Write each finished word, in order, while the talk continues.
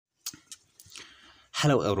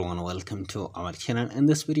Hello everyone, welcome to our channel. In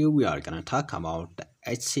this video we are going to talk about the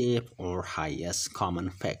HCF or highest common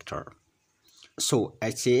factor. So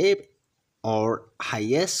HCF or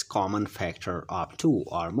highest common factor of two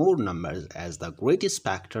or more numbers as the greatest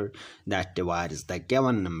factor that divides the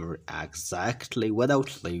given number exactly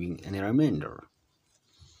without leaving any remainder.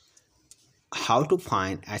 How to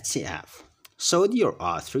find HCF? So there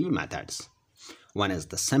are three methods. One is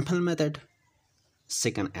the simple method,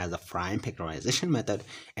 second as the prime factorization method,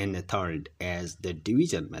 and the third as the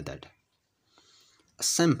division method. A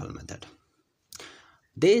simple method.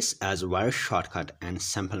 This is a very shortcut and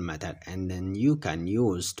simple method, and then you can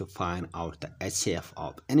use to find out the HCF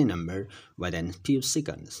of any number within few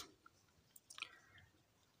seconds.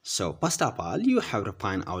 So first of all, you have to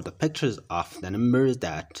find out the pictures of the numbers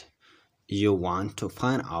that you want to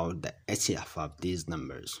find out the HCF of these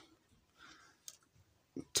numbers.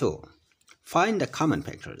 2. Find the common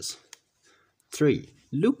factors. 3.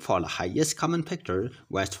 Look for the highest common factor,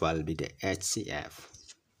 which will be the HCF.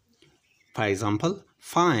 For example,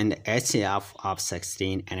 find HCF of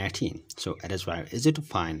 16 and 18. So it is very easy to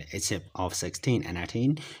find HCF of 16 and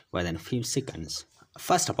 18 within a few seconds.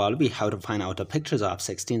 First of all, we have to find out the factors of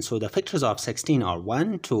 16. So the factors of 16 are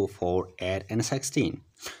 1, 2, 4, 8, and 16.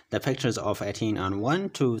 The factors of 18 are 1,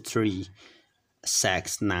 2, 3,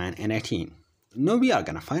 6, 9, and 18. Now we are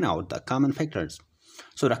going to find out the common factors.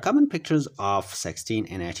 So the common factors of 16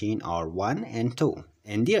 and 18 are 1 and 2.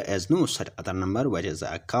 And there is no such other number which is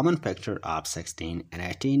a common factor of 16 and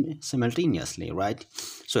 18 simultaneously, right?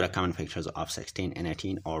 So the common factors of 16 and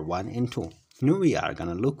 18 are 1 and 2. Now we are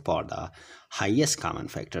going to look for the highest common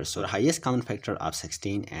factor. So the highest common factor of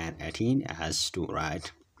 16 and 18 is 2, right?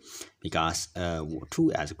 Because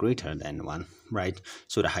 2 is greater than 1, right?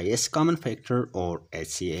 So the highest common factor or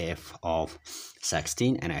HCF of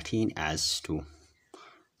 16 and 18 is 2,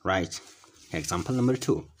 right? Example number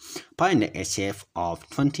 2. Find the HCF of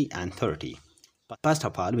 20 and 30. First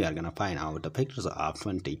of all, we are going to find out the factors of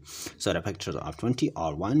 20. So the factors of 20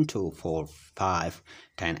 are 1, 2, 4, 5,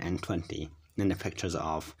 10, and 20. Then the factors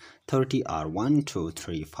of 30 are 1, 2,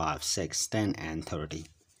 3, 5, 6, 10, and 30.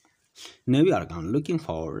 Now we are looking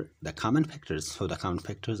for the common factors. So the common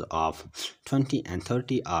factors of 20 and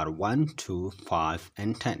 30 are 1, 2, 5,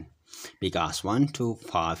 and 10. Because 1, 2,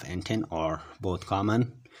 5, and 10 are both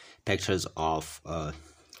common factors of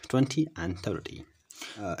 20 and 30.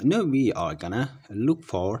 Now we are gonna look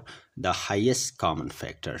for the highest common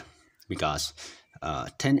factor, because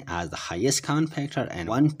 10 as the highest common factor, and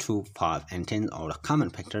 1, 2, 5, and 10 are the common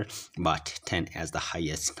factor, but 10 as the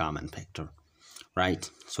highest common factor, right?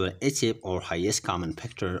 So the HCF or highest common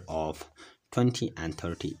factor of 20 and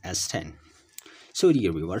 30 is 10. So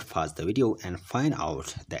dear viewer, pause the video and find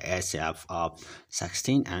out the HCF of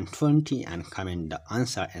 16 and 20 and comment the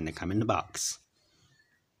answer in the comment box.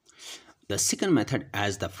 The second method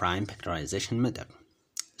is the prime factorization method.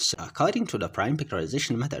 So according to the prime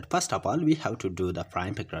factorization method, first of all, we have to do the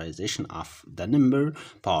prime factorization of the number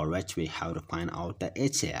for which we have to find out the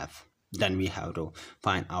HCF. Then we have to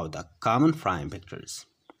find out the common prime factors,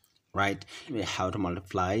 right? We have to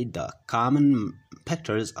multiply the common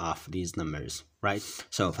factors of these numbers, right?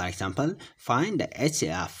 So for example, find the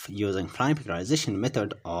HCF using prime factorization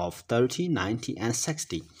method of 30, 90, and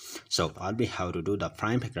 60. So all we have to do the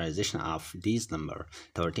prime factorization of these numbers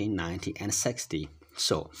 30, 90, and 60.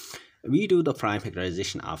 So we do the prime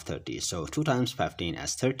factorization of 30. So 2 times 15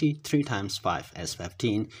 is 30, 3 times 5 is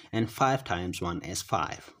 15, and 5 times 1 is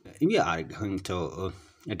 5. We are going to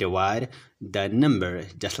divide the number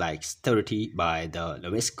just like 30 by the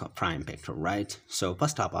lowest prime factor, right? So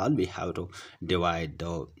first of all, we have to divide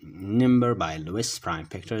the number by lowest prime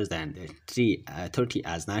factors. Then 30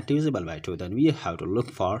 is not divisible by 2. Then we have to look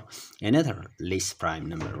for another least prime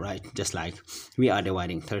number, right? Just like we are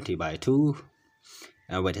dividing 30 by 2,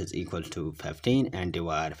 which is equal to 15, and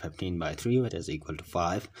divide 15 by 3, which is equal to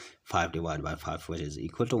 5. 5 divided by 5, which is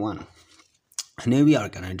equal to 1. Now we are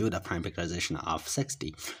going to do the prime factorization of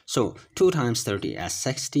 60. So 2 times 30 is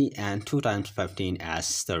 60, and 2 times 15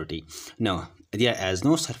 is 30. No, there is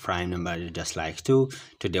no such prime number just like 2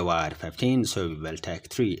 to divide 15. So we will take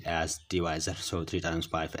 3 as divisor. So 3 times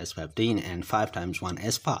 5 is 15, and 5 times 1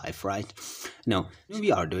 is 5, right? Now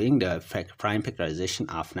we are doing the prime factorization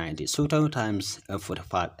of 90. So 2 times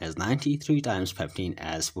 45 is 90, 3 times 15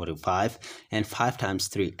 is 45, and 5 times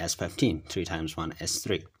 3 is 15. 3 times 1 is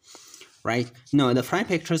 3. Right? Now the prime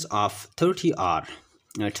factors of 30 are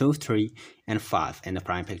 2, 3, and 5, and the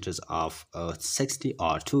prime factors of 60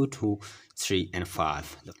 are 2, 2, 3, and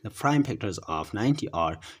 5. The prime factors of 90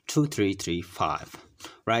 are 2, 3, 3, 5.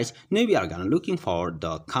 Right? Now we are gonna looking for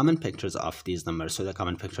the common factors of these numbers. So the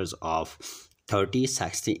common factors of 30,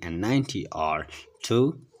 60, and 90 are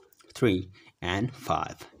 2, 3, and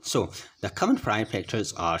 5. So the common prime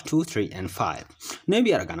factors are 2, 3, and 5. Now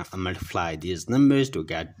we are gonna multiply these numbers to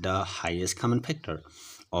get the highest common factor,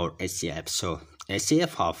 or HCF. So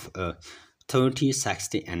HCF of 30,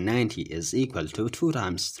 60, and 90 is equal to 2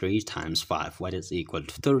 times 3 times 5, what is equal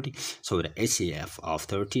to 30. So the HCF of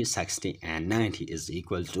 30, 60, and 90 is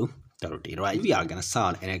equal to 30, right? We are gonna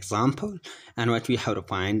solve an example, and what we have to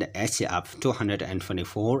find the HCF of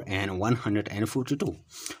 224 and 142,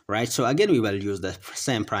 right? So again, we will use the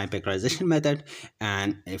same prime factorization method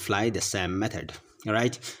and apply the same method,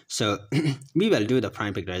 right? So we will do the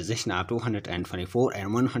prime factorization of 224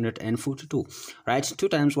 and 142, right? 2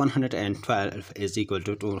 times 112 is equal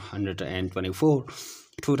to 224.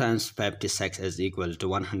 2 times 56 is equal to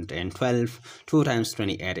 112. 2 times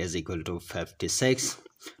 28 is equal to 56.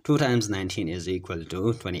 2 times 19 is equal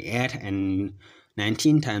to 28, and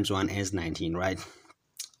 19 times 1 is 19, right?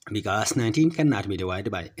 Because 19 cannot be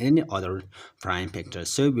divided by any other prime factor,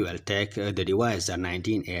 so we will take the divisor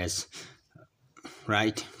 19 as,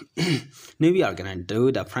 right? Now we are gonna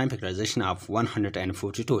do the prime factorization of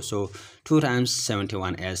 142. So 2 times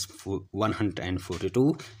 71 is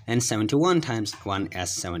 142, and 71 times 1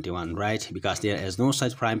 is 71, right? Because there is no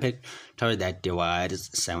such prime factor that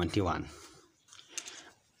divides 71.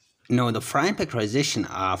 Now the prime factorization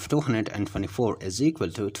of 224 is equal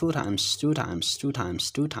to 2 times 2 times 2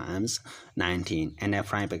 times 2 times 19, and the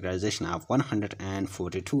prime factorization of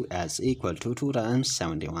 142 is equal to 2 times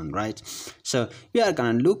 71, right? So we are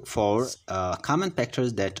gonna look for common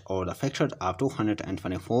factors that are the factors of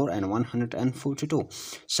 224 and 142.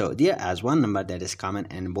 So there is one number that is common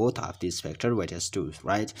in both of these factors, which is 2,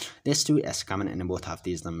 right? This 2 is common in both of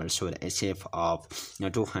these numbers, so the HCF of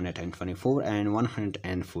 224 and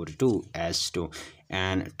 142 as 2,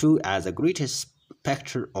 and 2 as the greatest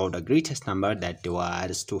factor or the greatest number that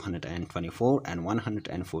divides 224 and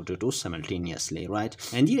 142 simultaneously, right?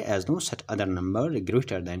 And there is no such other number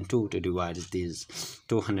greater than 2 to divide these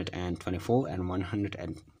 224 and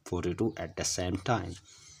 142 at the same time.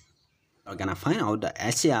 We're gonna find out the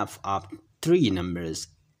HCF of 3 numbers,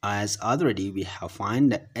 as already we have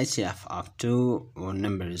find the HCF of 2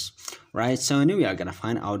 numbers, right? So now we are gonna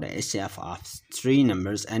find out the HCF of 3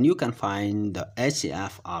 numbers, and you can find the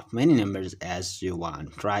HCF of many numbers as you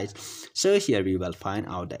want, right? So here we will find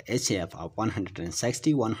out the HCF of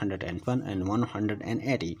 160, 101, and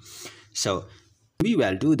 180. So we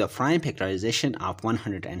will do the prime factorization of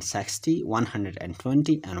 160,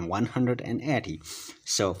 120, and 180.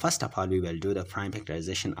 So first of all, we will do the prime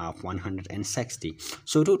factorization of 160.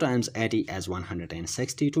 So 2 times 80 as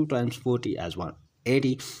 160, 2 times 40 as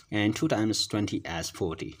 180, and 2 times 20 as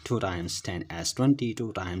 40, 2 times 10 as 20,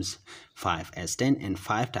 2 times 5 as 10, and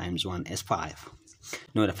 5 times 1 is 5.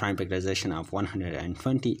 Now the prime factorization of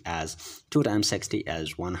 120 as 2 times 60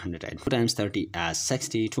 as 100, 2 times 30 as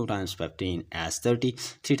 60, 2 times 15 as 30,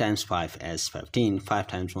 3 times 5 as 15, 5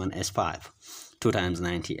 times 1 is 5. 2 times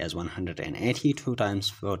 90 as 180, 2 times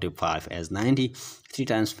 45 as 90, 3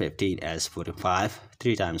 times 15 as 45,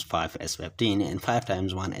 3 times 5 as 15, and 5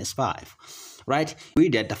 times 1 is 5. Right? We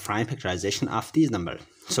did the prime factorization of these numbers.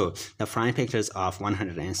 So the prime factors of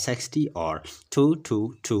 160 are 2,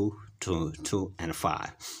 2, 2, 2, 2, and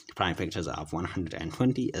 5. The prime factors of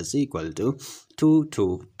 120 is equal to 2,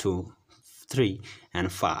 2, 2, 3,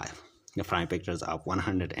 and 5. The prime factors of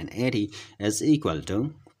 180 is equal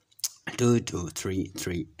to 2, 2, 3,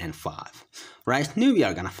 3, and 5. Right, now we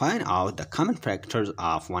are gonna find out the common factors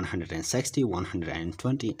of 160,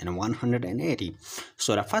 120, and 180.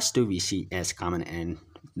 So the first 2 we see as common in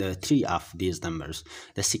the 3 of these numbers.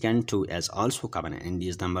 The second 2 is also common in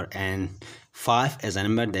these numbers, and 5 is a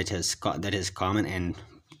number that is common in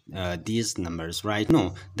these numbers, right?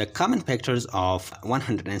 No, the common factors of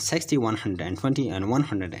 160, 120, and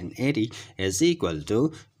 180 is equal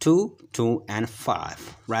to 2, 2, and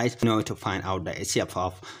 5, right? Now to find out the HCF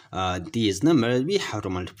of these numbers, we have to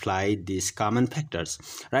multiply these common factors,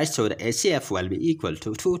 right? So the HCF will be equal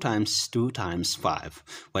to 2 times 2 times 5,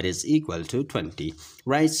 what is equal to 20,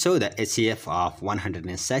 right? So the HCF of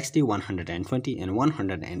 160, 120, and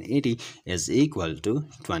 180 is equal to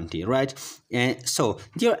 20, right? And so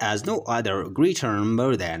there is no other greater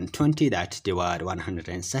number than 20 that divide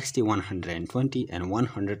 160, 120, and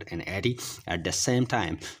 180 at the same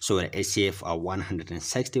time. So the HCF of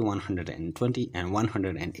 160, 120, and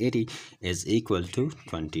 180 is equal to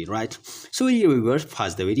 20, right? So here we will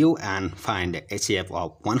pause the video and find the HCF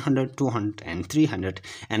of 100, 200, and 300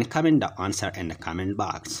 and comment the answer in the comment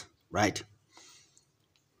box, right?